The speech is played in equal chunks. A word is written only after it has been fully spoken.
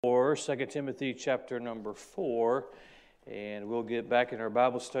2 Timothy chapter number 4, and we'll get back in our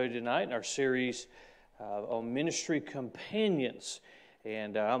Bible study tonight in our series on ministry companions,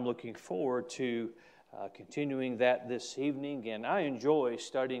 and I'm looking forward to continuing that this evening. And I enjoy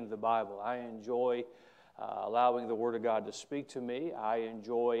studying the Bible. I enjoy allowing the Word of God to speak to me. I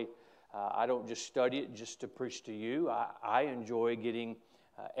don't just study it just to preach to you. I enjoy getting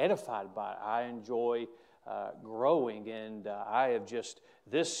edified by it. I enjoy growing, and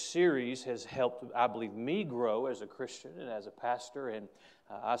this series has helped, I believe, me grow as a Christian and as a pastor, and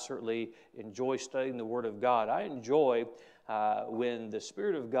I certainly enjoy studying the Word of God. I enjoy when the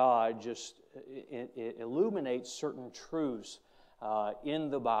Spirit of God just it illuminates certain truths in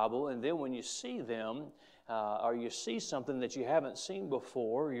the Bible, and then when you see them, or you see something that you haven't seen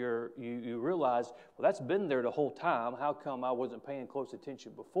before, you realize, well, that's been there the whole time. How come I wasn't paying close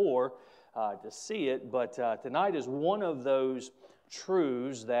attention before to see it? But tonight is one of those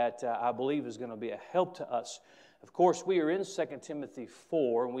truths that I believe is going to be a help to us. Of course, we are in 2 Timothy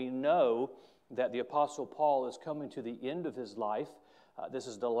 4, and we know that the Apostle Paul is coming to the end of his life. This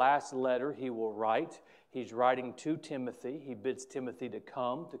is the last letter he will write. He's writing to Timothy. He bids Timothy to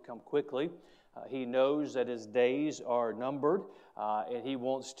come quickly. He knows that his days are numbered, and he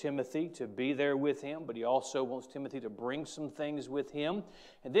wants Timothy to be there with him, but he also wants Timothy to bring some things with him.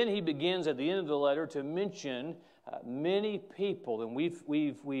 And then he begins at the end of the letter to mention many people, and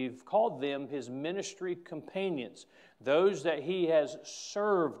we've called them his ministry companions, those that he has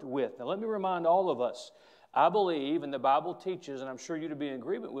served with. Now, let me remind all of us, I believe, and the Bible teaches, and I'm sure you to be in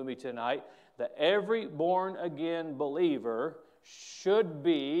agreement with me tonight, that every born-again believer should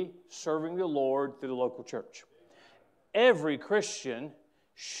be serving the Lord through the local church. Every Christian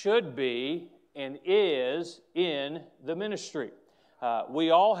should be and is in the ministry.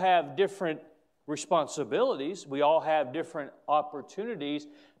 We all have different responsibilities. We all have different opportunities.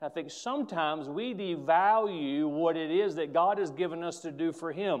 And I think sometimes we devalue what it is that God has given us to do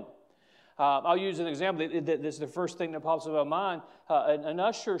for Him. I'll use an example. This is the first thing that pops up in my mind. An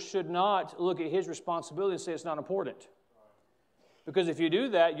usher should not look at his responsibility and say it's not important. Because if you do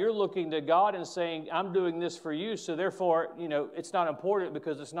that, you're looking to God and saying, I'm doing this for you, so therefore, it's not important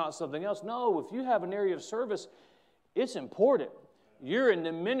because it's not something else. No, if you have an area of service, it's important. You're in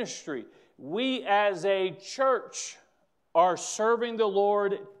the ministry. We as a church are serving the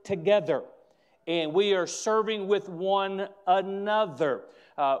Lord together, and we are serving with one another.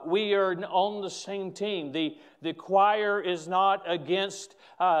 We are on the same team. The choir is not against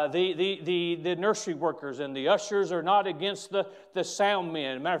the nursery workers, and the ushers are not against the sound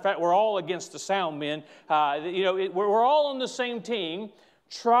men. Matter of fact, we're all against the sound men. We're all on the same team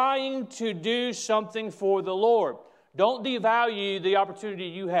trying to do something for the Lord. Don't devalue the opportunity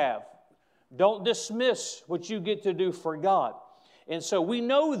you have. Don't dismiss what you get to do for God. And so we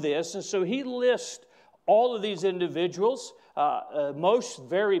know this, and so he lists all of these individuals, most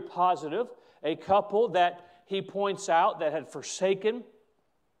very positive, a couple that he points out that had forsaken,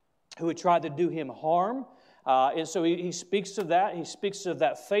 who had tried to do him harm. And so he speaks of that. He speaks of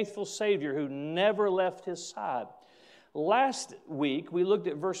that faithful Savior who never left his side. Last week, we looked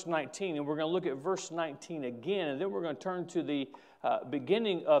at verse 19, and we're going to look at verse 19 again, and then we're going to turn to the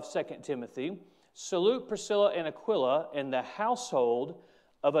beginning of 2 Timothy. Salute Priscilla and Aquila and the household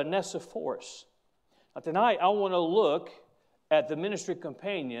of Onesiphorus. Now, tonight, I want to look at the ministry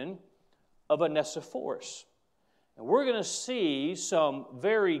companion of Onesiphorus. And we're going to see some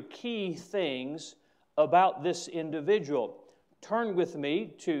very key things about this individual. Turn with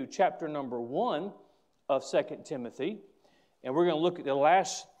me to chapter number 1 of 2 Timothy, and we're going to look at the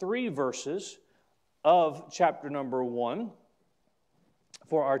last 3 verses of chapter number 1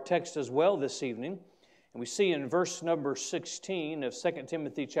 for our text as well this evening. And we see in verse number 16 of 2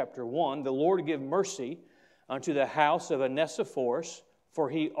 Timothy chapter 1, the Lord give mercy unto the house of Onesiphorus, for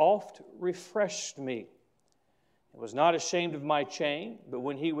he oft refreshed me. He was not ashamed of my chain, but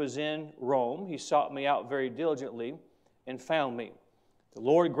when he was in Rome, he sought me out very diligently and found me. The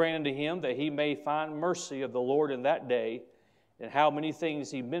Lord grant unto him that he may find mercy of the Lord in that day, and how many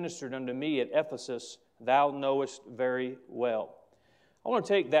things he ministered unto me at Ephesus, thou knowest very well. I want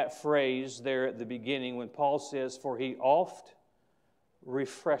to take that phrase there at the beginning when Paul says, for he oft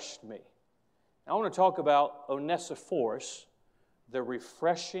refreshed me. I want to talk about Onesiphorus, the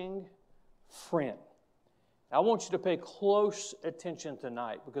refreshing friend. I want you to pay close attention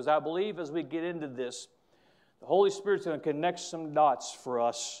tonight, because I believe as we get into this, the Holy Spirit's going to connect some dots for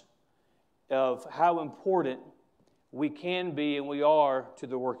us of how important we can be and we are to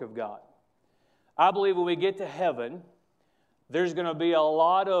the work of God. I believe when we get to heaven, there's going to be a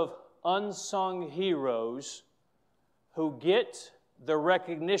lot of unsung heroes who get the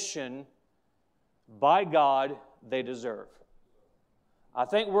recognition by God they deserve. I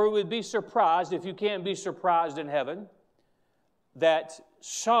think we would be surprised, if you can't be surprised in heaven, that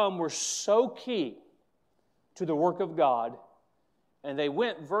some were so key to the work of God, and they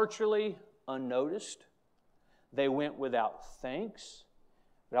went virtually unnoticed. They went without thanks.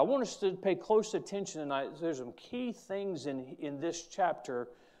 But I want us to pay close attention tonight. There's some key things in this chapter,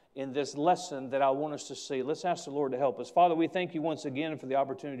 in this lesson, that I want us to see. Let's ask the Lord to help us. Father, we thank you once again for the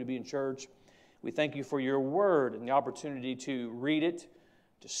opportunity to be in church. We thank you for your word and the opportunity to read it,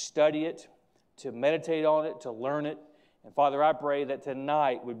 to study it, to meditate on it, to learn it. And Father, I pray that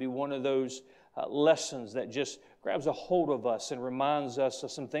tonight would be one of those lessons that just grabs a hold of us and reminds us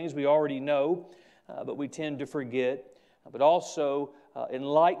of some things we already know, but we tend to forget, but also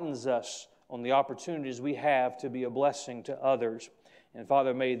enlightens us on the opportunities we have to be a blessing to others. And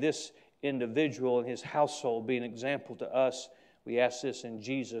Father, may this individual and his household be an example to us. We ask this in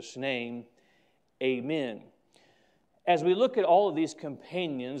Jesus' name. Amen. As we look at all of these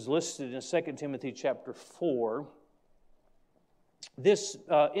companions listed in 2 Timothy chapter 4, this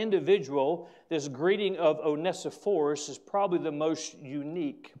individual, this greeting of Onesiphorus, is probably the most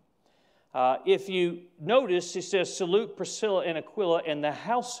unique. If you notice, he says, salute Priscilla and Aquila and the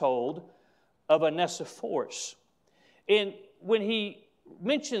household of Onesiphorus. And when he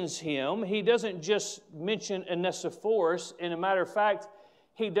mentions him, he doesn't just mention Onesiphorus. And a matter of fact,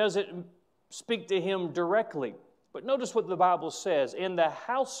 he doesn't speak to him directly. But notice what the Bible says, in the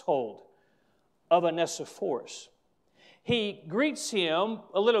household of Onesiphorus. He greets him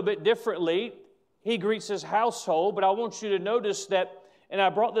a little bit differently. He greets his household, but I want you to notice that, and I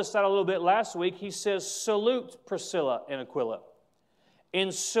brought this out a little bit last week, he says, salute Priscilla and Aquila,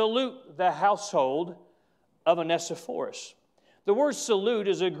 and salute the household of Onesiphorus. The word salute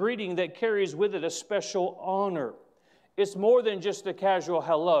is a greeting that carries with it a special honor. It's more than just a casual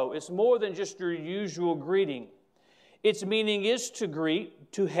hello. It's more than just your usual greeting. Its meaning is to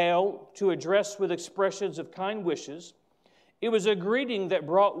greet, to hail, to address with expressions of kind wishes. It was a greeting that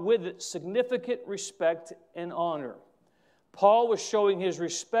brought with it significant respect and honor. Paul was showing his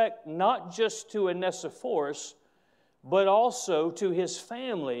respect not just to Onesiphorus, but also to his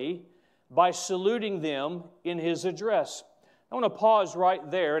family by saluting them in his address. I want to pause right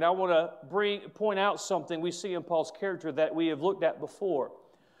there, and I want to point out something we see in Paul's character that we have looked at before.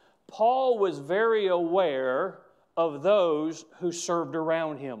 Paul was very aware of those who served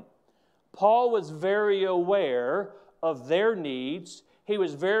around him. Paul was very aware of their needs. He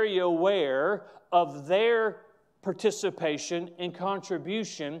was very aware of their participation and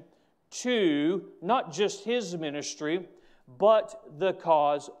contribution to not just his ministry, but the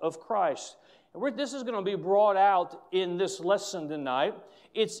cause of Christ. And this is going to be brought out in this lesson tonight.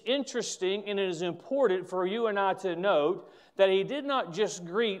 It's interesting and it is important for you and I to note that he did not just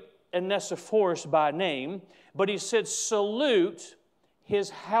greet Onesiphorus by name, but he said, salute his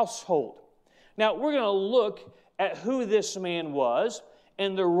household. Now, we're going to look at who this man was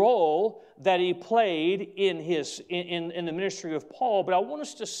and the role that he played in the ministry of Paul. But I want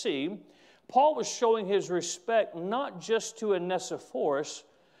us to see, Paul was showing his respect not just to Onesiphorus,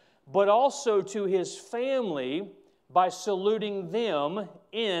 but also to his family by saluting them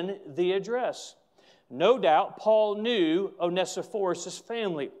in the address. No doubt Paul knew Onesiphorus'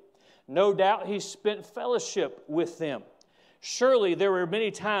 family. No doubt he spent fellowship with them. Surely there were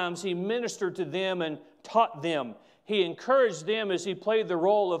many times he ministered to them and taught them. He encouraged them as he played the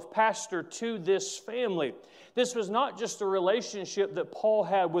role of pastor to this family. This was not just a relationship that Paul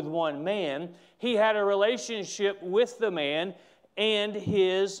had with one man. He had a relationship with the man and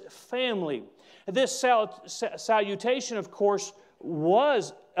his family. This salutation, of course,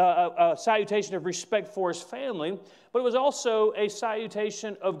 was a salutation of respect for his family, but it was also a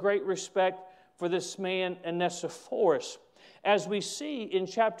salutation of great respect for this man, Onesiphorus. As we see in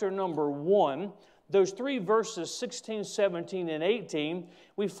chapter number 1, those 3 verses, 16, 17, and 18,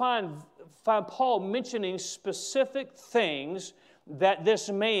 we find Paul mentioning specific things that this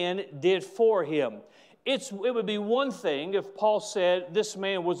man did for him. It would be one thing if Paul said, this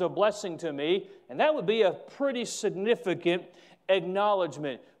man was a blessing to me, and that would be a pretty significant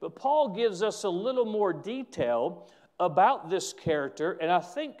acknowledgement. But Paul gives us a little more detail about this character, and I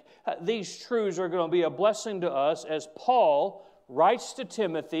think these truths are going to be a blessing to us as Paul writes to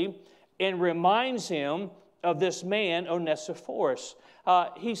Timothy and reminds him of this man, Onesiphorus.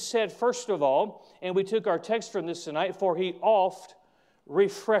 He said, first of all, and we took our text from this tonight, for he oft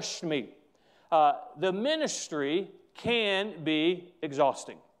refreshed me. The ministry can be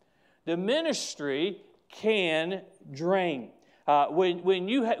exhausting. The ministry can drain. When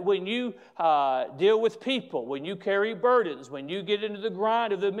you deal with people, when you carry burdens, when you get into the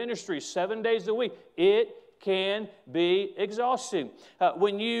grind of the ministry 7 days a week, it can be exhausting.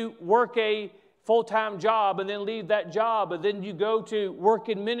 When you work a full-time job and then leave that job and then you go to work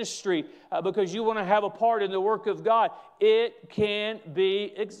in ministry because you want to have a part in the work of God, it can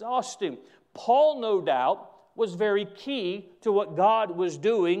be exhausting. Paul, no doubt, was very key to what God was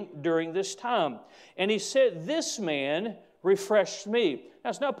doing during this time. And he said, "This man refreshed me." Now,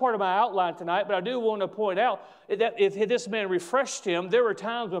 it's not part of my outline tonight, but I do want to point out that if this man refreshed him, there were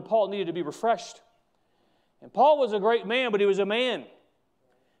times when Paul needed to be refreshed. And Paul was a great man, but he was a man.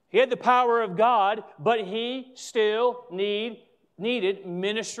 He had the power of God, but he still needed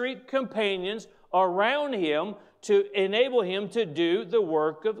ministry companions around him to enable him to do the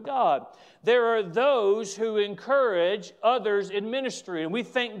work of God. There are those who encourage others in ministry, and we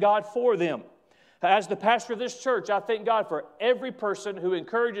thank God for them. As the pastor of this church, I thank God for every person who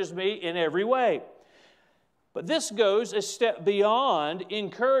encourages me in every way. But this goes a step beyond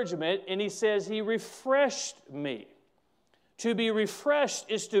encouragement, and he says, he refreshed me. To be refreshed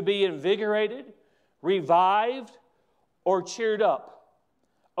is to be invigorated, revived, or cheered up.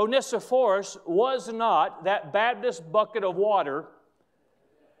 Onesiphorus was not that Baptist bucket of water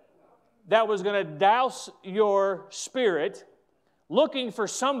that was going to douse your spirit, looking for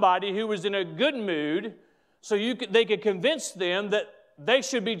somebody who was in a good mood so they could convince them that they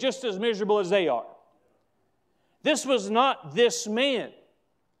should be just as miserable as they are. This was not this man.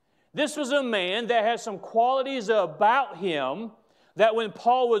 This was a man that had some qualities about him that when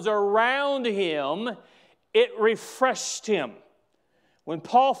Paul was around him, it refreshed him. When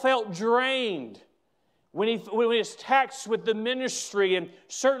Paul felt drained, when he was taxed with the ministry and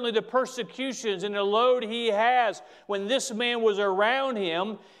certainly the persecutions and the load he has, when this man was around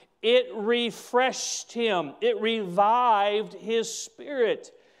him, it refreshed him. It revived his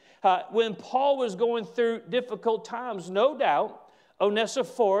spirit. When Paul was going through difficult times, no doubt,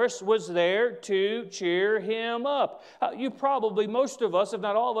 Onesiphorus was there to cheer him up. Most of us, if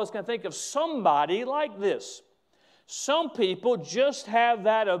not all of us, can think of somebody like this. Some people just have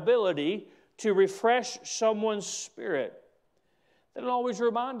that ability to refresh someone's spirit. They don't always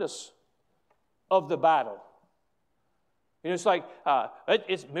remind us of the battle. It's like,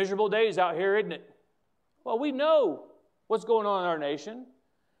 it's miserable days out here, isn't it? Well, we know what's going on in our nation.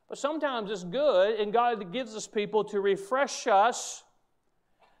 But sometimes it's good, and God gives us people to refresh us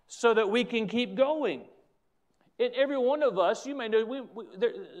so that we can keep going. And every one of us, you may know,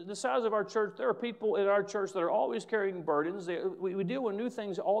 the size of our church, there are people in our church that are always carrying burdens. We deal with new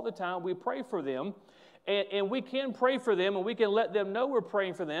things all the time. We pray for them. And we can pray for them, and we can let them know we're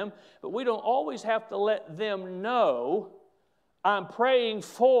praying for them. But we don't always have to let them know I'm praying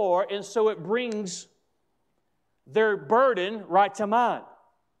for, and so it brings their burden right to mind.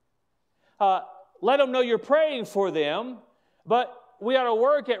 Let them know you're praying for them, but we ought to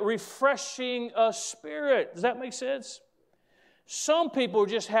work at refreshing a spirit. Does that make sense? Some people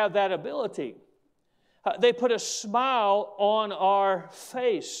just have that ability. They put a smile on our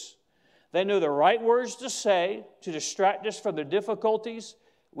face. They know the right words to say to distract us from the difficulties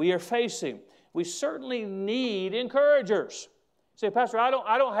we are facing. We certainly need encouragers. You say, Pastor, I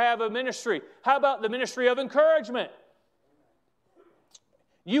don't have a ministry. How about the ministry of encouragement?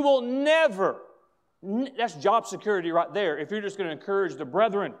 You will never, that's job security right there, if you're just going to encourage the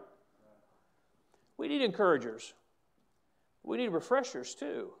brethren. We need encouragers. We need refreshers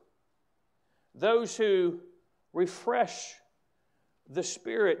too. Those who refresh the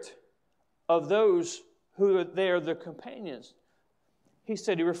spirit of those who are there, the companions. He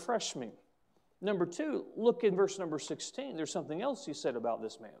said, he refreshed me. Number two, look in verse number 16. There's something else he said about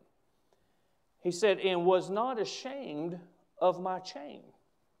this man. He said, and was not ashamed of my chain.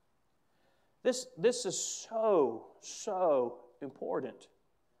 This is so important.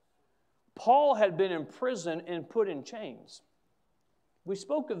 Paul had been in prison and put in chains. We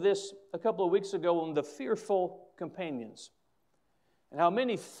spoke of this a couple of weeks ago on the fearful companions and how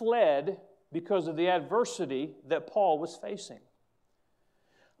many fled because of the adversity that Paul was facing.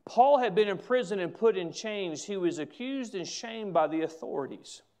 Paul had been in prison and put in chains. He was accused and shamed by the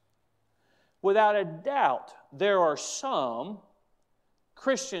authorities. Without a doubt, there are some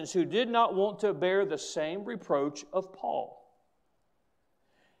Christians who did not want to bear the same reproach of Paul.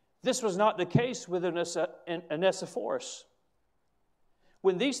 This was not the case with Onesiphorus.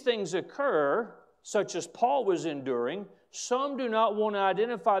 When these things occur, such as Paul was enduring, some do not want to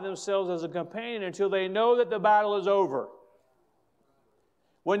identify themselves as a companion until they know that the battle is over.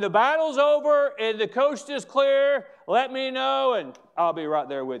 When the battle's over and the coast is clear, let me know and I'll be right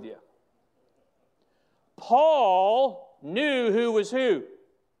there with you. Paul knew who was who.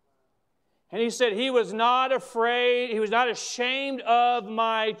 And he said he was not afraid, he was not ashamed of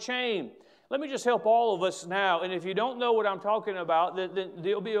my chain. Let me just help all of us now. And if you don't know what I'm talking about, then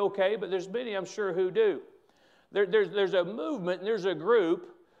you'll be okay. But there's many, I'm sure, who do. There's a movement, and there's a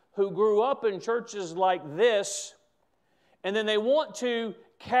group who grew up in churches like this, and then they want to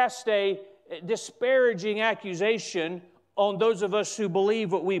cast a disparaging accusation on those of us who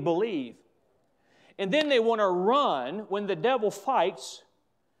believe what we believe. And then they want to run when the devil fights,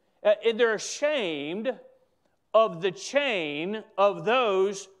 and they're ashamed of the chain of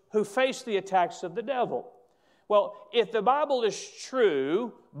those who face the attacks of the devil. Well, if the Bible is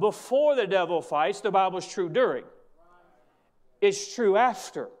true before the devil fights, the Bible is true during. It's true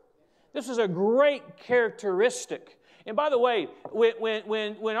after. This is a great characteristic. And by the way,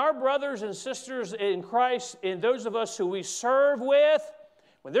 when our brothers and sisters in Christ, and those of us who we serve with,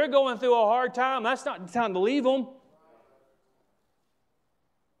 when they're going through a hard time, that's not the time to leave them.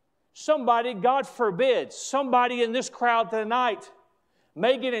 Somebody, God forbid, somebody in this crowd tonight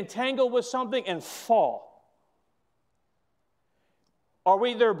may get entangled with something and fall. Are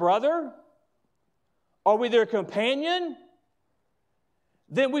we their brother? Are we their companion?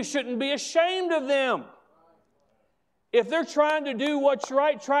 Then we shouldn't be ashamed of them. If they're trying to do what's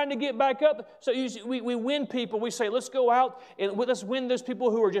right, trying to get back up, so we win people. We say, let's go out and let's win those people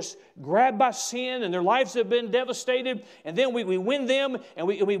who are just grabbed by sin and their lives have been devastated. And then we win them and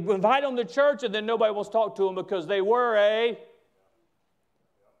we invite them to church, and then nobody wants to talk to them because they were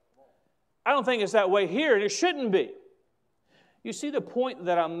I don't think it's that way here, and it shouldn't be. You see the point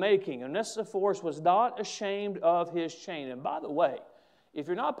that I'm making. Onesiphorus was not ashamed of his chain. And by the way, if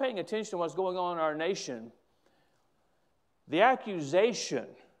you're not paying attention to what's going on in our nation, the accusation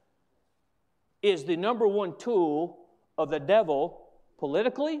is the number one tool of the devil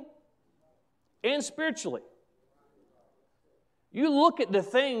politically and spiritually. You look at the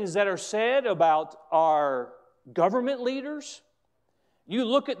things that are said about our government leaders. You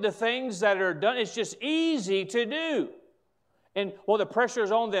look at the things that are done. It's just easy to do. And, well, the pressure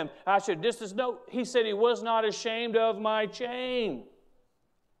is on them. I should distance. No, he said he was not ashamed of my chain.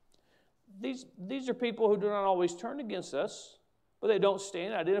 These are people who do not always turn against us, but they don't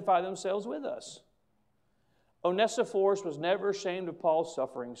stand and identify themselves with us. Onesiphorus was never ashamed of Paul's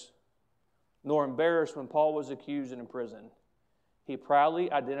sufferings, nor embarrassed when Paul was accused and imprisoned. He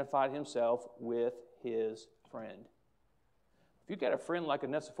proudly identified himself with his friend. If you've got a friend like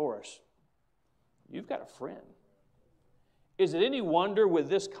Onesiphorus, you've got a friend. Is it any wonder with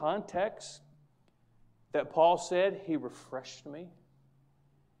this context that Paul said, he refreshed me?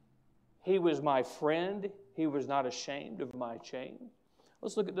 He was my friend. He was not ashamed of my chain.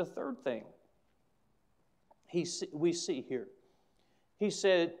 Let's look at the third thing we see here. He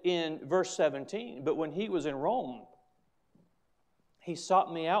said in verse 17, but when he was in Rome, he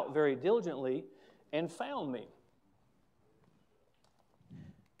sought me out very diligently and found me.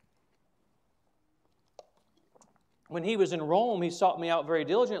 When he was in Rome, he sought me out very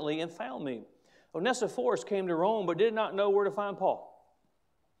diligently and found me. Onesiphorus came to Rome but did not know where to find Paul.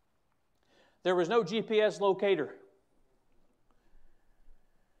 There was no GPS locator.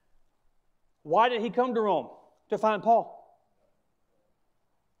 Why did he come to Rome? To find Paul.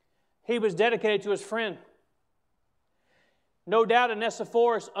 He was dedicated to his friend. No doubt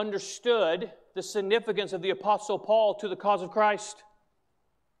Onesiphorus understood the significance of the Apostle Paul to the cause of Christ.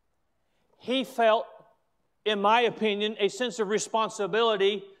 He felt, in my opinion, a sense of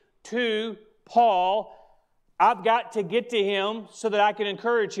responsibility to Paul. I've got to get to him so that I can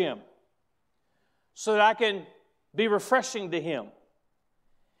encourage him, so that I can be refreshing to him.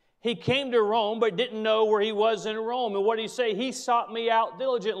 He came to Rome but didn't know where he was in Rome. And what did he say? He sought me out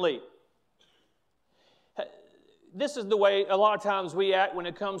diligently. This is the way a lot of times we act when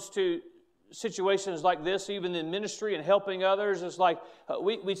it comes to situations like this, even in ministry and helping others. It's like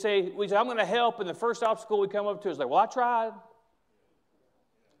we say, I'm going to help, and the first obstacle we come up to is like, well, I tried.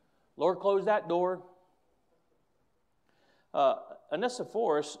 Lord, close that door.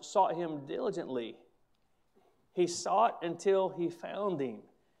 Onesiphorus sought him diligently. He sought until he found him.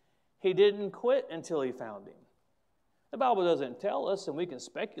 He didn't quit until he found him. The Bible doesn't tell us, and we can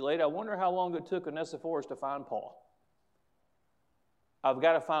speculate. I wonder how long it took Onesiphorus to find Paul. I've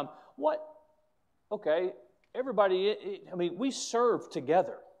got to find what? Okay, everybody, we serve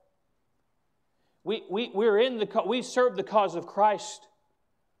together. We serve the cause of Christ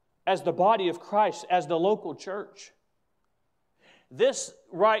as the body of Christ, as the local church. This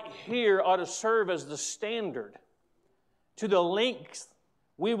right here ought to serve as the standard to the lengths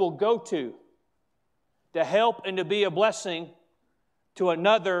we will go to help and to be a blessing to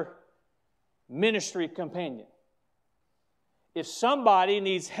another ministry companion. If somebody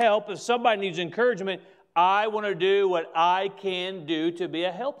needs help, if somebody needs encouragement, I want to do what I can do to be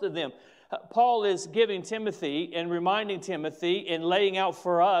a help to them. Paul is giving Timothy and reminding Timothy and laying out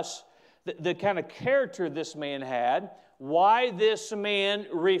for us the kind of character this man had, why this man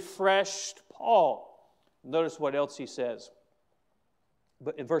refreshed Paul. Notice what else he says.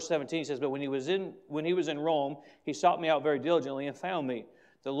 But in verse 17 he says, "But when he was in Rome, he sought me out very diligently and found me.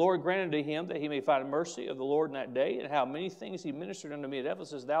 The Lord granted to him that he may find mercy of the Lord in that day, and how many things he ministered unto me at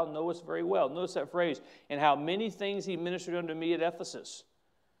Ephesus, thou knowest very well." Notice that phrase, and how many things he ministered unto me at Ephesus.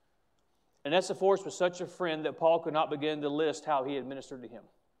 Onesiphorus was such a friend that Paul could not begin to list how he had ministered to him.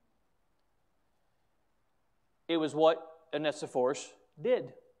 It was what Onesiphorus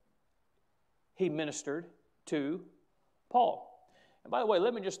did. He ministered to Paul. And by the way,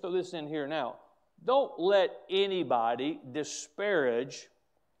 let me just throw this in here now. Don't let anybody disparage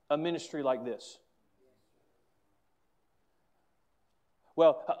a ministry like this.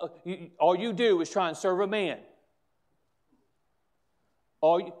 Well, all you do is try and serve a man.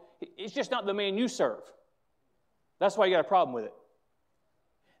 It's just not the man you serve. That's why you got a problem with it.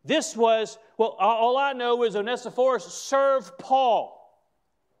 This was, well, all I know is Onesiphorus served Paul.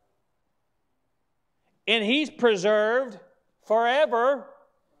 And he's preserved forever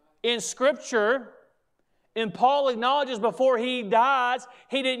in Scripture. And Paul acknowledges before he dies,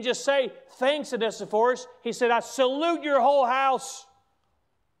 he didn't just say, "Thanks, Onesiphorus." He said, "I salute your whole house,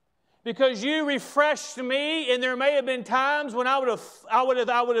 because you refreshed me, and there may have been times when I would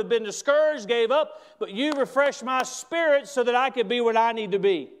have been discouraged, gave up, but you refreshed my spirit so that I could be what I need to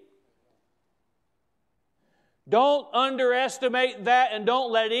be." Don't underestimate that, and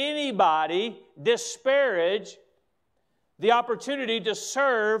don't let anybody disparage the opportunity to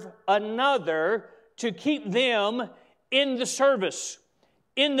serve another, to keep them in the service,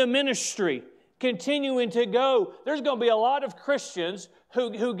 in the ministry, continuing to go. There's going to be a lot of Christians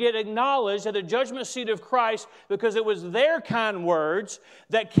who get acknowledged at the judgment seat of Christ because it was their kind words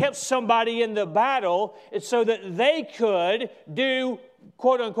that kept somebody in the battle, so that they could do,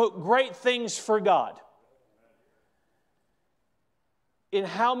 quote unquote, great things for God. In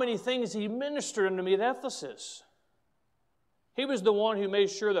how many things he ministered unto me at Ephesus. He was the one who made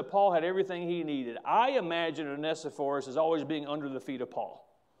sure that Paul had everything he needed. I imagine Onesiphorus as always being under the feet of Paul.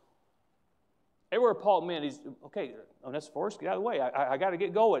 Everywhere Paul went, he's, "Okay, Onesiphorus, get out of the way. I got to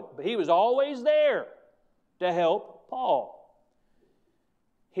get going." But he was always there to help Paul.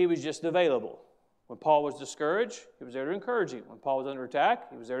 He was just available. When Paul was discouraged, he was there to encourage him. When Paul was under attack,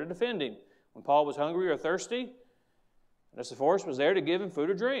 he was there to defend him. When Paul was hungry or thirsty, Onesiphorus was there to give him food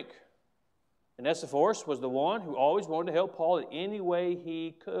or drink. Onesiphorus was the one who always wanted to help Paul in any way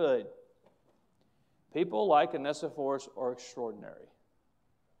he could. People like Onesiphorus are extraordinary.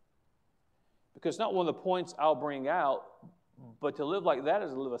 Because not one of the points I'll bring out, but to live like that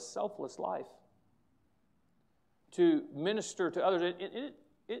is to live a selfless life. To minister to others.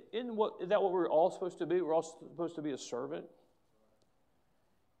 Isn't that what we're all supposed to be? We're all supposed to be a servant.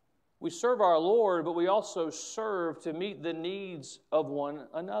 We serve our Lord, but we also serve to meet the needs of one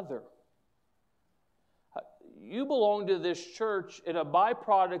another. You belong to this church, and a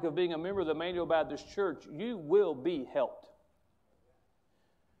byproduct of being a member of the Emmanuel Baptist Church, you will be helped.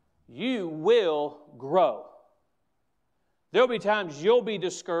 You will grow. There'll be times you'll be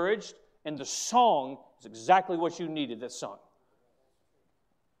discouraged, and the song is exactly what you needed, that song.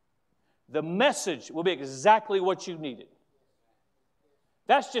 The message will be exactly what you needed.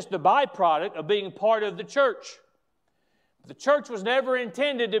 That's just the byproduct of being part of the church. The church was never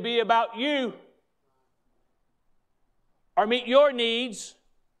intended to be about you or meet your needs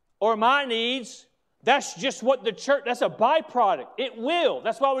or my needs. That's just what the church, that's a byproduct. It will.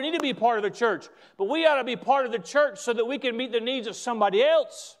 That's why we need to be part of the church. But we ought to be part of the church so that we can meet the needs of somebody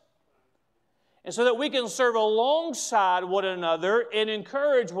else. And so that we can serve alongside one another and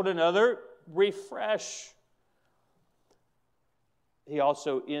encourage one another, refresh. He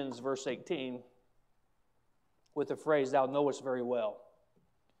also ends verse 18 with the phrase, "Thou knowest very well."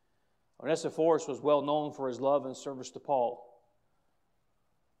 Onesiphorus was well known for his love and service to Paul.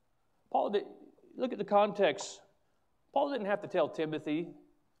 Look at the context. Paul didn't have to tell Timothy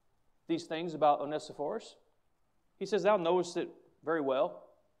these things about Onesiphorus. He says, "Thou knowest it very well."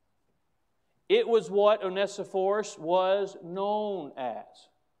 It was what Onesiphorus was known as.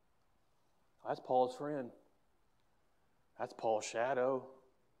 That's Paul's friend. That's Paul's shadow.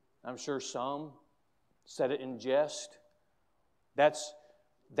 I'm sure some said it in jest.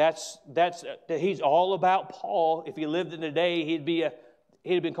 He's all about Paul. If he lived in the day, he'd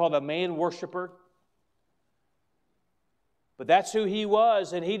have been called a man worshiper. But that's who he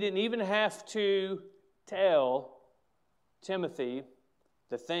was, and he didn't even have to tell Timothy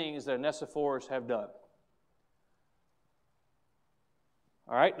the things that Onesiphorus have done.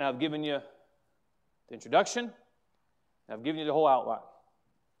 All right, now I've given you the introduction, and I've given you the whole outline.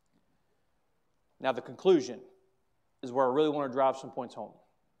 Now the conclusion is where I really want to drive some points home.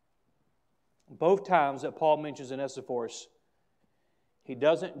 Both times that Paul mentions Onesiphorus, he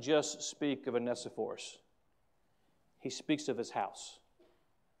doesn't just speak of Onesiphorus. He speaks of his house.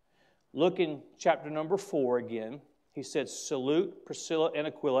 Look in chapter number 4 again. He said, salute Priscilla and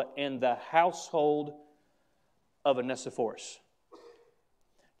Aquila and the household of Onesiphorus.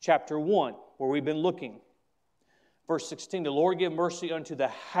 Chapter 1, where we've been looking. Verse 16, the Lord give mercy unto the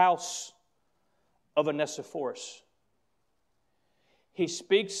house of Onesiphorus. He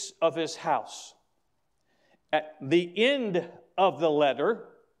speaks of his house. At the end of the letter,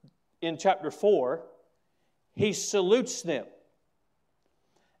 in chapter 4, he salutes them.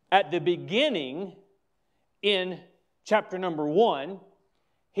 At the beginning, in chapter number 1,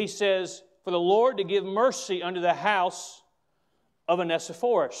 he says, for the Lord to give mercy unto the house of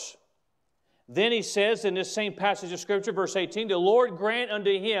Onesiphorus. Then he says in this same passage of Scripture, verse 18, the Lord grant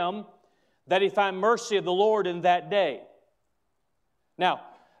unto him that he find mercy of the Lord in that day. Now,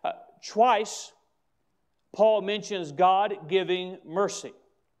 twice, Paul mentions God giving mercy.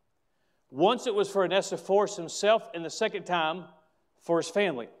 Once it was for Onesiphorus himself, and the second time for his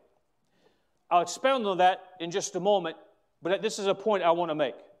family. I'll expound on that in just a moment, but this is a point I want to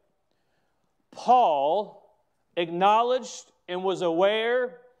make. Paul acknowledged and was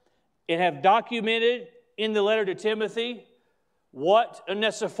aware and have documented in the letter to Timothy what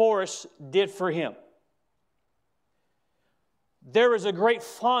Onesiphorus did for him. There is a great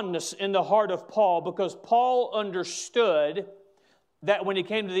fondness in the heart of Paul because Paul understood that when he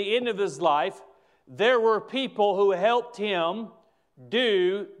came to the end of his life, there were people who helped him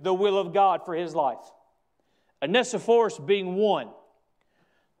do the will of God for his life. Onesiphorus being one,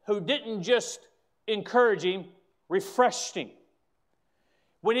 who didn't just encourage him, refreshed him.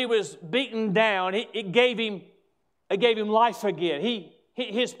 When he was beaten down, it gave him life again.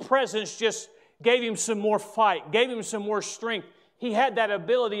 His presence just gave him some more fight, gave him some more strength. He had that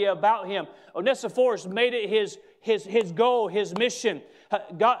ability about him. Onesiphorus made it his goal, his mission.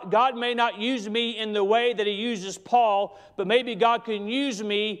 God may not use me in the way that He uses Paul, but maybe God can use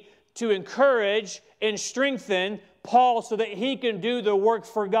me to encourage and strengthen Paul so that he can do the work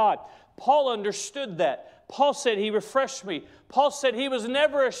for God. Paul understood that. Paul said he refreshed me. Paul said he was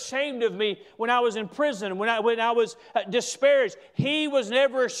never ashamed of me when I was in prison, when I was disparaged. He was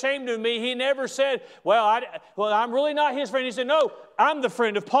never ashamed of me. He never said, well, I'm really not his friend. He said, no, I'm the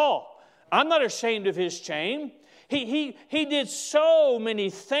friend of Paul. I'm not ashamed of his shame. He did so many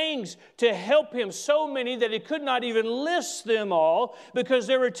things to help him, so many that he could not even list them all because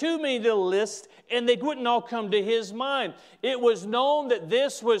there were too many to list and they wouldn't all come to his mind. It was known that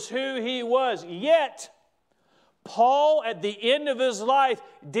this was who he was. Yet, Paul, at the end of his life,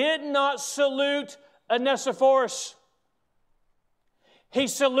 did not salute Onesiphorus. He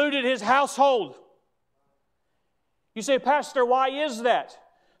saluted his household. You say, Pastor, why is that?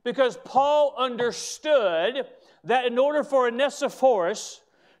 Because Paul understood that in order for Onesiphorus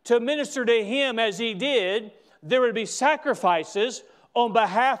to minister to him as he did, there would be sacrifices on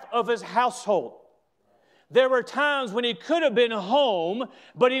behalf of his household. There were times when he could have been home,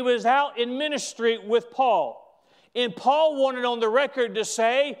 but he was out in ministry with Paul. And Paul wanted on the record to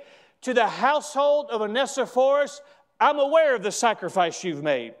say to the household of Onesiphorus, I'm aware of the sacrifice you've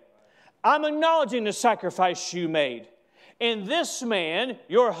made. I'm acknowledging the sacrifice you made. And this man,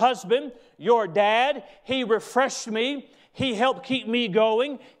 your husband, your dad, he refreshed me. He helped keep me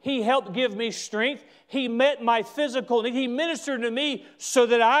going. He helped give me strength. He met my physical need. He ministered to me so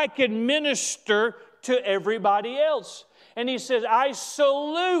that I could minister to everybody else. And he says, I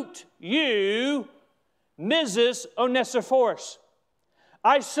salute you, Mrs. Onesiphorus.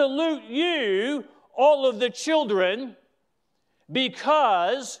 I salute you, all of the children,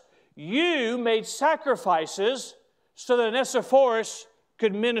 because you made sacrifices so that Onesiphorus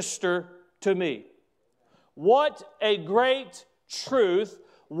could minister to me. What a great truth.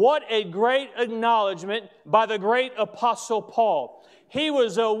 What a great acknowledgement by the great Apostle Paul. He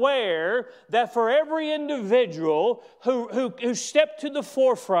was aware that for every individual who stepped to the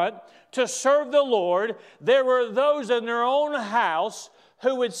forefront to serve the Lord, there were those in their own house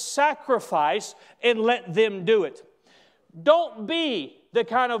who would sacrifice and let them do it. Don't be the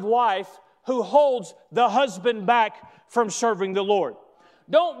kind of wife who holds the husband back from serving the Lord.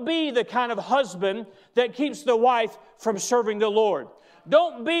 Don't be the kind of husband that keeps the wife from serving the Lord.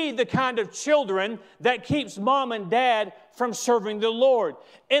 don't be the kind of children that keeps mom and dad from serving the Lord.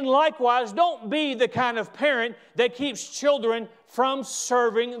 And likewise, don't be the kind of parent that keeps children from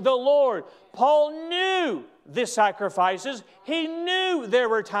serving the Lord. Paul knew the sacrifices. He knew there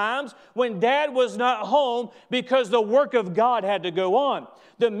were times when dad was not home because the work of God had to go on.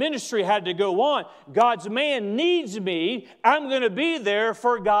 The ministry had to go on. God's man needs me. I'm going to be there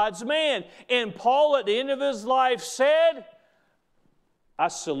for God's man. And Paul at the end of his life said, I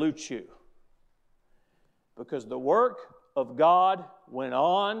salute you, because the work of God went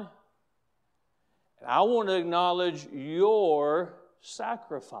on, and I want to acknowledge your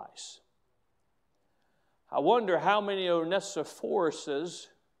sacrifice. I wonder how many Onesiphoroses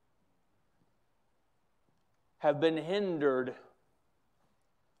have been hindered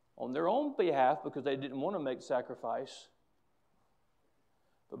on their own behalf because they didn't want to make sacrifice,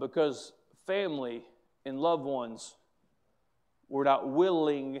 but because family and loved ones were not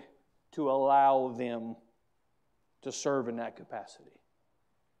willing to allow them to serve in that capacity.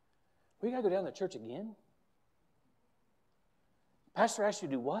 We got to go down to church again? Pastor asked you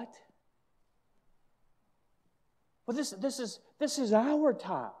to do what? Well, this is our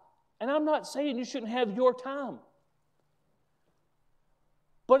time. And I'm not saying you shouldn't have your time.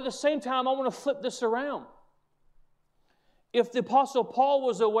 But at the same time, I want to flip this around. If the Apostle Paul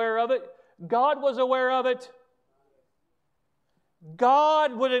was aware of it, God was aware of it,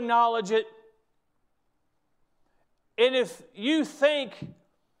 God would acknowledge it. And if you think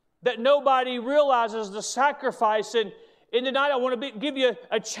that nobody realizes the sacrifice, and tonight I want to give you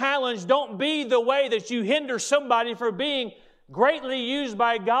a challenge. Don't be the way that you hinder somebody from being greatly used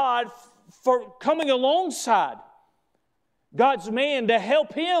by God for coming alongside God's man to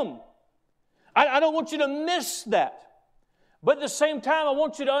help him. I don't want you to miss that. But at the same time, I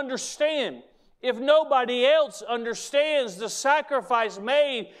want you to understand, if nobody else understands the sacrifice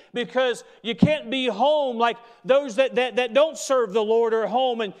made, because you can't be home like those that don't serve the Lord are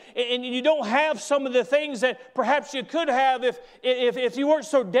home, and you don't have some of the things that perhaps you could have if you weren't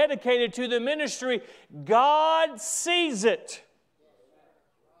so dedicated to the ministry, God sees it.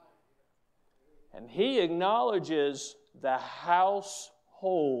 And He acknowledges the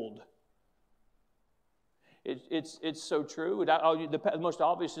household. It's so true. The most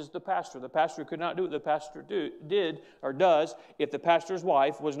obvious is the pastor. The pastor could not do what the pastor did or does if the pastor's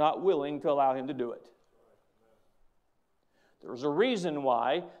wife was not willing to allow him to do it. There's a reason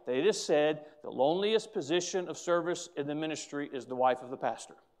why they just said the loneliest position of service in the ministry is the wife of the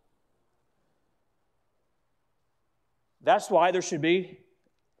pastor. That's why there should be,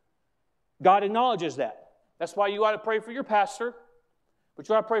 God acknowledges that. That's why you ought to pray for your pastor, but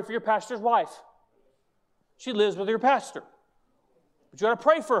you ought to pray for your pastor's wife. She lives with your pastor, but you ought to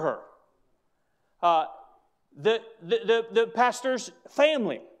pray for her. The pastor's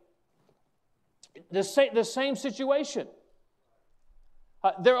family, the same situation.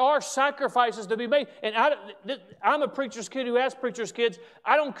 There are sacrifices to be made. And I'm a preacher's kid who has preacher's kids.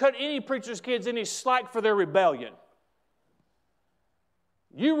 I don't cut any preacher's kids any slack for their rebellion.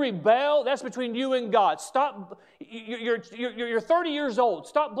 You rebel, that's between you and God. Stop. You're 30 years old.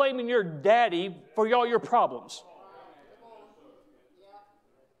 Stop blaming your daddy for all your problems.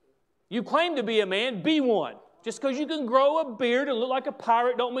 You claim to be a man, be one. Just because you can grow a beard and look like a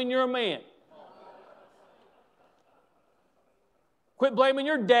pirate don't mean you're a man. Quit blaming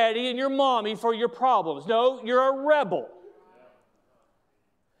your daddy and your mommy for your problems. No, you're a rebel.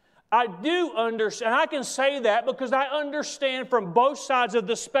 I do understand, I can say that because I understand from both sides of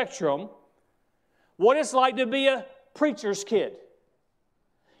the spectrum what it's like to be a preacher's kid.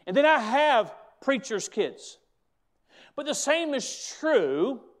 And then I have preacher's kids. But the same is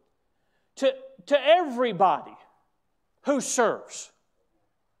true to everybody who serves.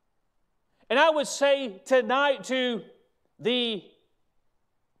 And I would say tonight to the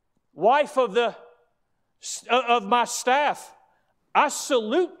wife of my staff, I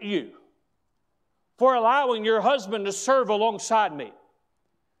salute you for allowing your husband to serve alongside me,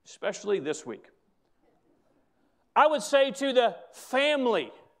 especially this week. I would say to the family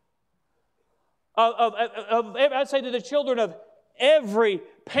I'd say to the children of every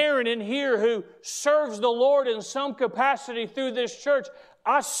parent in here who serves the Lord in some capacity through this church,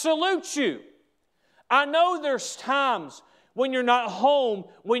 I salute you. I know there's times when you're not home,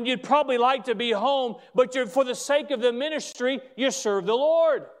 when you'd probably like to be home, but for the sake of the ministry, you serve the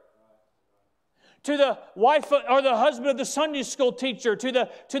Lord. To the wife or the husband of the Sunday school teacher, to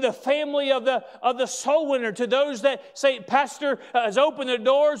the family of the soul winner, to those that say, Pastor has opened the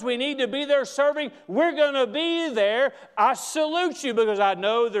doors, we need to be there serving, we're going to be there. I salute you because I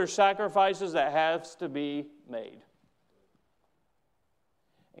know there's sacrifices that have to be made.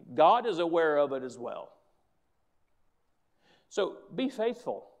 God is aware of it as well. So be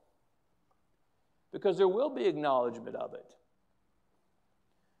faithful, because there will be acknowledgement of it.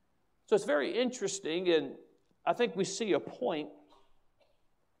 So it's very interesting, and I think we see a point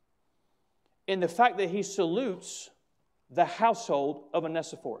in the fact that he salutes the household of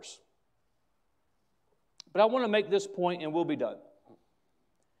Onesiphorus. But I want to make this point, and we'll be done.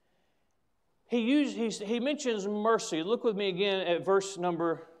 He mentions mercy. Look with me again at verse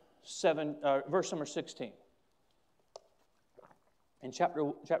number 16 in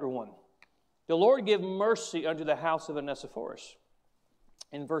chapter 1. The Lord give mercy unto the house of Onesiphorus.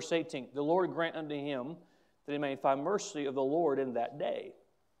 In verse 18, the Lord grant unto him that he may find mercy of the Lord in that day.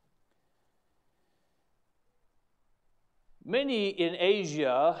 Many in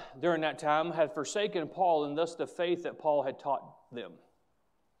Asia during that time had forsaken Paul, and thus the faith that Paul had taught them.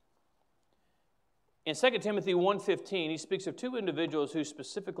 In 2 Timothy 1:15, he speaks of two individuals who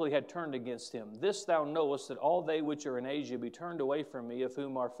specifically had turned against him. This thou knowest, that all they which are in Asia be turned away from me, of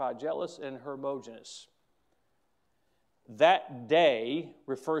whom are Phygellus and Hermogenes. That day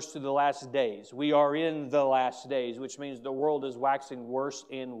refers to the last days. We are in the last days, which means the world is waxing worse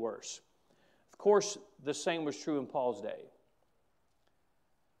and worse. Of course, the same was true in Paul's day.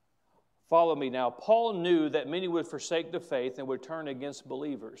 Follow me now. Paul knew that many would forsake the faith and would turn against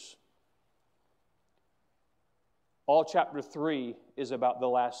believers. All chapter 3 is about the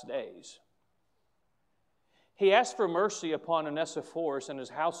last days. He asked for mercy upon Onesiphorus and his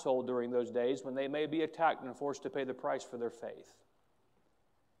household during those days when they may be attacked and forced to pay the price for their faith.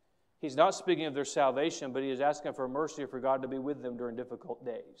 He's not speaking of their salvation, but he is asking for mercy for God to be with them during difficult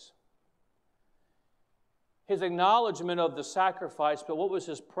days. His acknowledgement of the sacrifice, but what was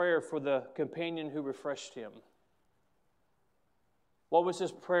his prayer for the companion who refreshed him? What was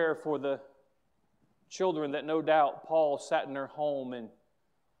his prayer for the children that no doubt Paul sat in their home and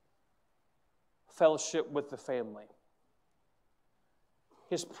fellowship with the family?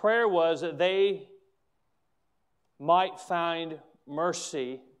 His prayer was that they might find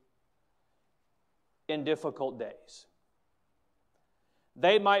mercy in difficult days.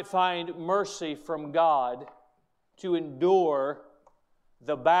 They might find mercy from God to endure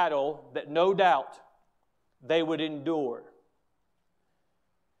the battle that no doubt they would endure.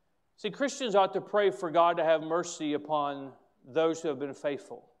 See, Christians ought to pray for God to have mercy upon those who have been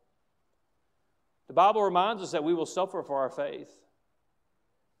faithful. The Bible reminds us that we will suffer for our faith.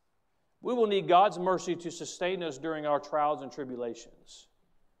 We will need God's mercy to sustain us during our trials and tribulations.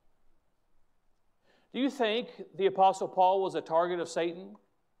 Do you think the Apostle Paul was a target of Satan?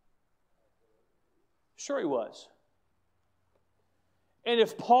 Sure he was. And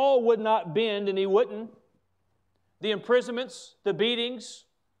if Paul would not bend, and he wouldn't, the imprisonments, the beatings,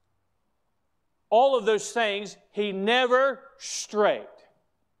 all of those things, he never strayed.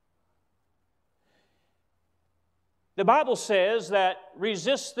 The Bible says that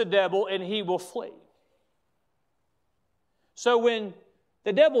resist the devil and he will flee. So when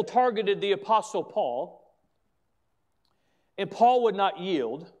the devil targeted the Apostle Paul, and Paul would not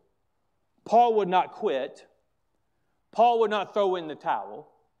yield, Paul would not quit, Paul would not throw in the towel,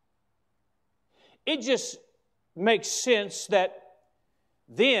 it just makes sense that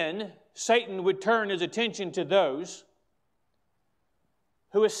then Satan would turn his attention to those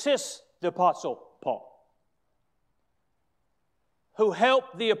who assist the Apostle Paul, who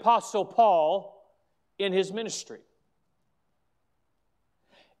helped the Apostle Paul in his ministry.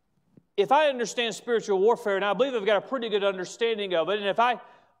 If I understand spiritual warfare, and I believe I've got a pretty good understanding of it, and if I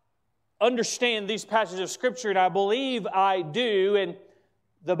understand these passages of Scripture, and I believe I do, and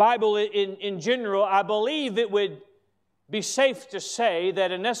the Bible in general, I believe it would be safe to say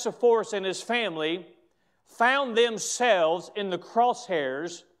that Onesiphorus and his family found themselves in the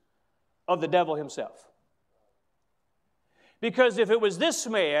crosshairs of the devil himself. Because if it was this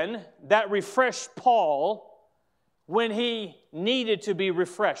man that refreshed Paul when he needed to be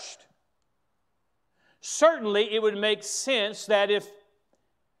refreshed, certainly it would make sense that if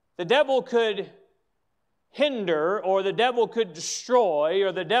the devil could hinder, or the devil could destroy,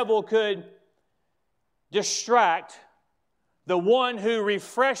 or the devil could distract the one who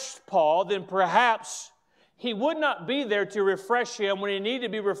refreshed Paul, then perhaps he would not be there to refresh him when he needed to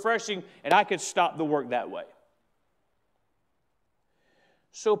be refreshing, and I could stop the work that way.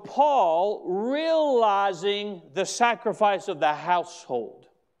 So Paul, realizing the sacrifice of the household,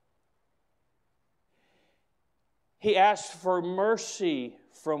 he asked for mercy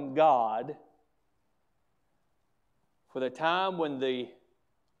from God for the time when the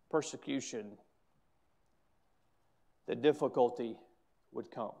persecution, the difficulty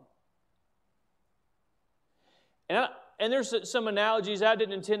would come. And And there's some analogies. I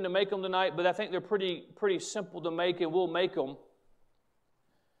didn't intend to make them tonight, but I think they're pretty simple to make, and we'll make them.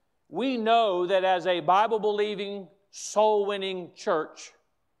 We know that as a Bible-believing, soul-winning church,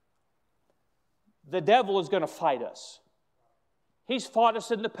 the devil is going to fight us. He's fought us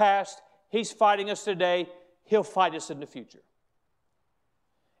in the past. He's fighting us today. He'll fight us in the future.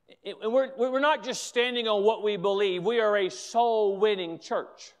 We're not just standing on what we believe. We are a soul-winning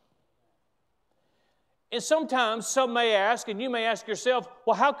church. And sometimes some may ask, and you may ask yourself,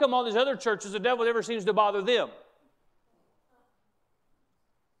 well, how come all these other churches, the devil never seems to bother them?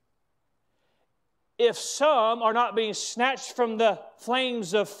 If some are not being snatched from the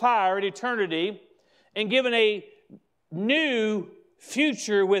flames of fire in eternity and given a new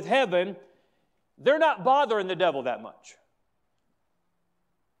future with heaven, they're not bothering the devil that much.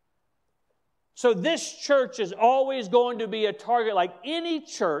 So this church is always going to be a target, like any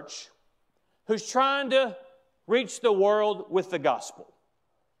church who's trying to reach the world with the gospel.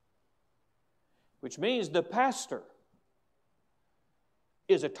 Which means the pastor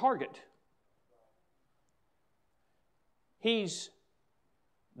is a target. He's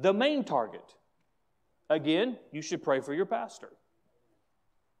the main target. Again, you should pray for your pastor.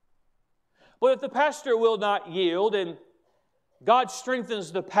 But if the pastor will not yield and God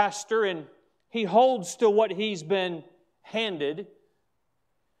strengthens the pastor and he holds to what he's been handed,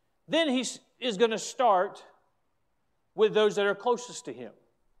 then he is going to start with those that are closest to him.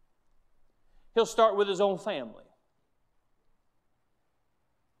 He'll start with his own family.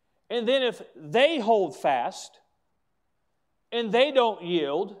 And then if they hold fast and they don't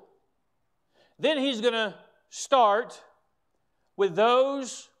yield, then he's going to start with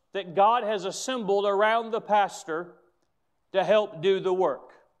those that God has assembled around the pastor to help do the work.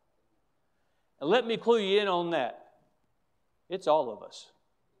 And let me clue you in on that. It's all of us.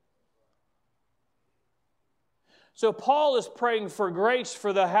 So Paul is praying for grace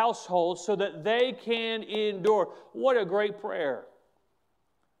for the household so that they can endure. What a great prayer.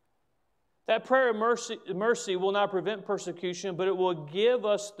 That prayer of mercy will not prevent persecution, but it will give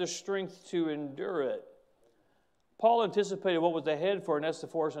us the strength to endure it. Paul anticipated what was ahead for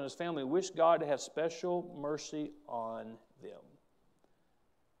Onesiphorus and his family, wished God to have special mercy on them.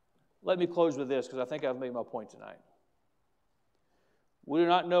 Let me close with this, because I think I've made my point tonight. We do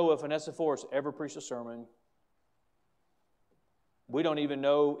not know if Onesiphorus ever preached a sermon. We don't even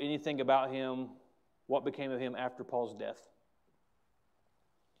know anything about him, what became of him after Paul's death.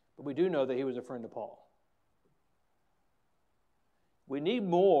 But we do know that he was a friend of Paul. We need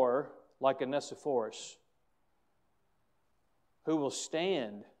more like Onesiphorus, who will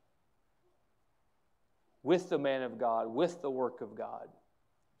stand with the man of God, with the work of God,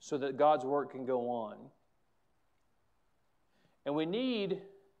 so that God's work can go on. And we need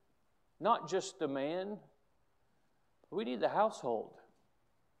not just the man, but we need the household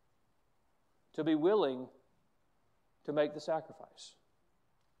to be willing to make the sacrifice.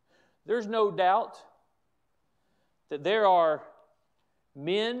 There's no doubt that there are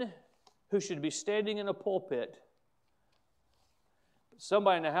men who should be standing in a pulpit, but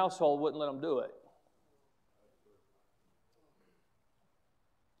somebody in the household wouldn't let them do it.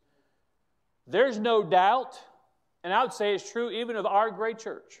 There's no doubt, and I would say it's true even of our great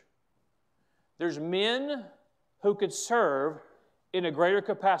church, there's men who could serve in a greater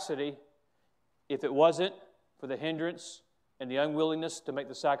capacity if it wasn't for the hindrance and the unwillingness to make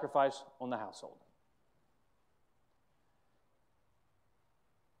the sacrifice on the household.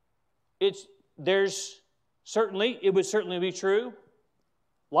 It would certainly be true.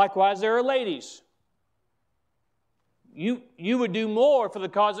 Likewise, there are ladies. You would do more for the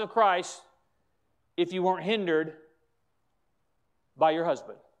cause of Christ if you weren't hindered by your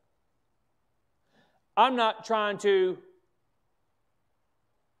husband. I'm not trying to,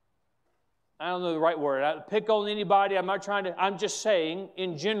 I don't know the right word, pick on anybody. I'm just saying,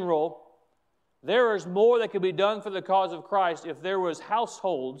 in general, there is more that could be done for the cause of Christ if there was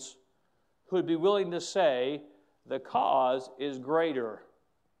households who would be willing to say, the cause is greater.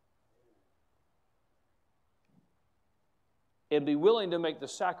 And be willing to make the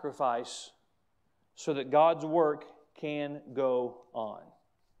sacrifice so that God's work can go on.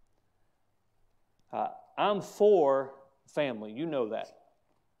 I'm for family. You know that.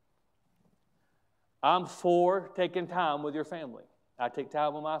 I'm for taking time with your family. I take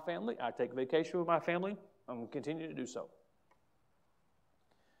time with my family. I take vacation with my family. I'm going to continue to do so.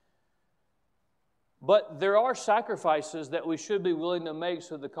 But there are sacrifices that we should be willing to make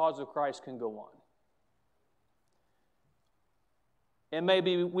so the cause of Christ can go on. And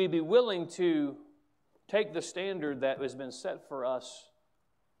maybe we be willing to take the standard that has been set for us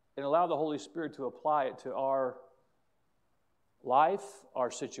and allow the Holy Spirit to apply it to our life,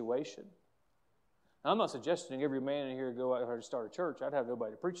 our situation. Now, I'm not suggesting every man in here go out here and start a church. I'd have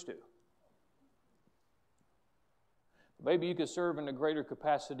nobody to preach to. Maybe you could serve in a greater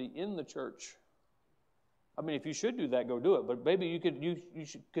capacity in the church. I mean, if you should do that, go do it. But maybe you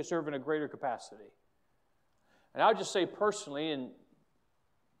could serve in a greater capacity. And I'll just say personally, and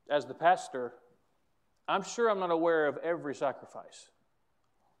as the pastor, I'm sure I'm not aware of every sacrifice.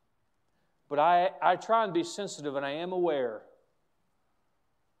 But I try and be sensitive, and I am aware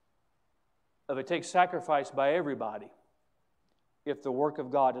of it takes sacrifice by everybody if the work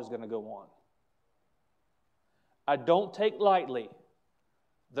of God is going to go on. I don't take lightly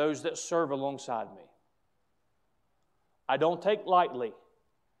those that serve alongside me. I don't take lightly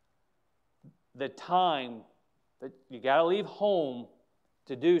the time that you got to leave home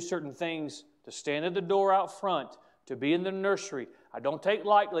to do certain things, to stand at the door out front, to be in the nursery. I don't take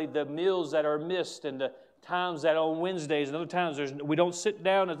lightly the meals that are missed and the times that on Wednesdays and other times we don't sit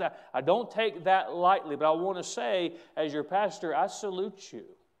down. I don't take that lightly, but I want to say, as your pastor, I salute you.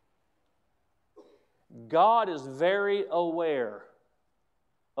 God is very aware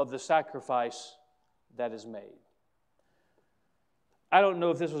of the sacrifice that is made. I don't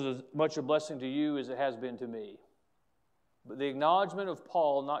know if this was as much a blessing to you as it has been to me, but the acknowledgement of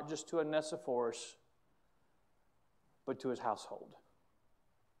Paul, not just to Onesiphorus, but to his household.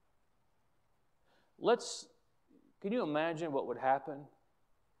 Can you imagine what would happen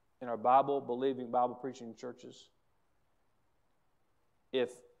in our Bible-believing, Bible-preaching churches if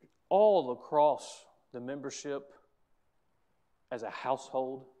all across the membership as a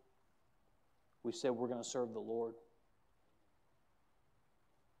household we said we're going to serve the Lord?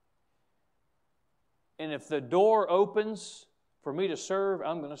 And if the door opens for me to serve,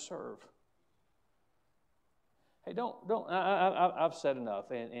 I'm going to serve. Hey, I've said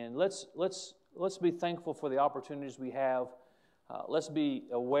enough, and let's be thankful for the opportunities we have. Let's be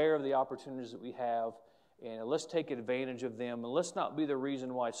aware of the opportunities that we have, and let's take advantage of them. And let's not be the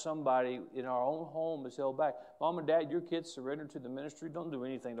reason why somebody in our own home is held back. Mom and Dad, your kids surrendered to the ministry. Don't do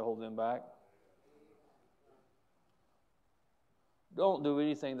anything to hold them back. Don't do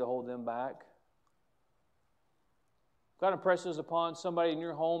anything to hold them back. God impresses upon somebody in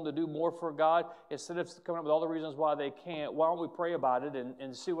your home to do more for God, instead of coming up with all the reasons why they can't, why don't we pray about it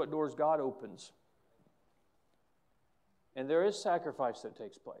and see what doors God opens? And there is sacrifice that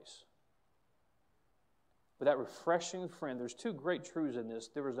takes place. But that refreshing friend, there's two great truths in this.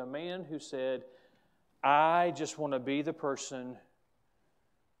 There was a man who said, I just want to be the person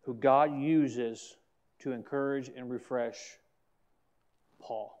who God uses to encourage and refresh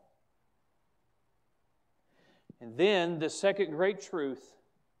Paul. And then the second great truth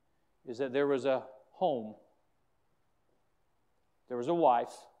is that there was a home. There was a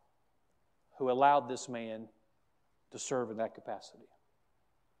wife who allowed this man to serve in that capacity.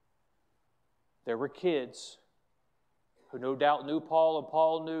 There were kids who no doubt knew Paul, and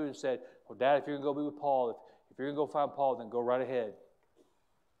Paul knew and said, well, Dad, if you're going to go be with Paul, if you're going to go find Paul, then go right ahead.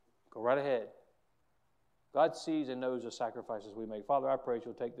 Go right ahead. God sees and knows the sacrifices we make. Father, I pray that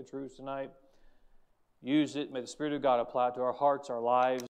you'll take the truths tonight. Use it. May the Spirit of God apply it to our hearts, our lives.